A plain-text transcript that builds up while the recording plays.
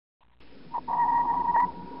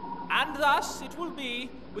thus it will be,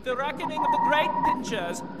 with the reckoning of the great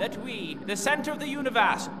pinchers, that we, the center of the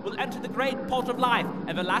universe, will enter the great pot of life,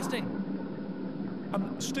 everlasting.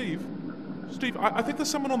 Steve? Steve, I think there's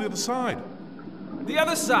someone on the other side. The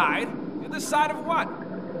other side? The other side of what?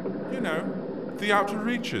 You know, the outer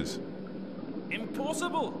reaches.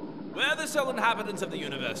 Impossible. We're the sole inhabitants of the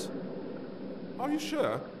universe. Are you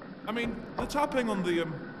sure? I mean, they're tapping on the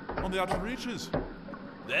outer reaches.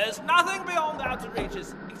 There's nothing beyond the outer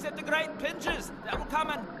reaches, except the great pinchers that will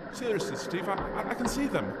come and... Seriously, Steve, I can see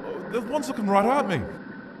them. The ones looking right at me.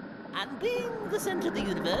 And being the center of the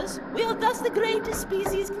universe, we are thus the greatest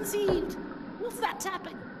species conceived. What's that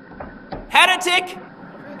tapping? Heretic!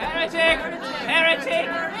 Heretic! Heretic!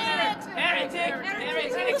 Heretic!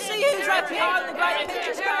 Heretic! We'll see who's right behind the great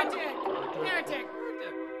pinchers stand. Heretic!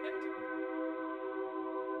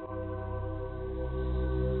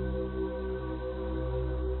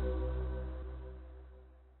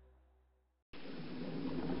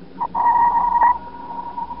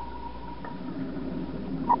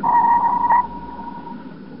 You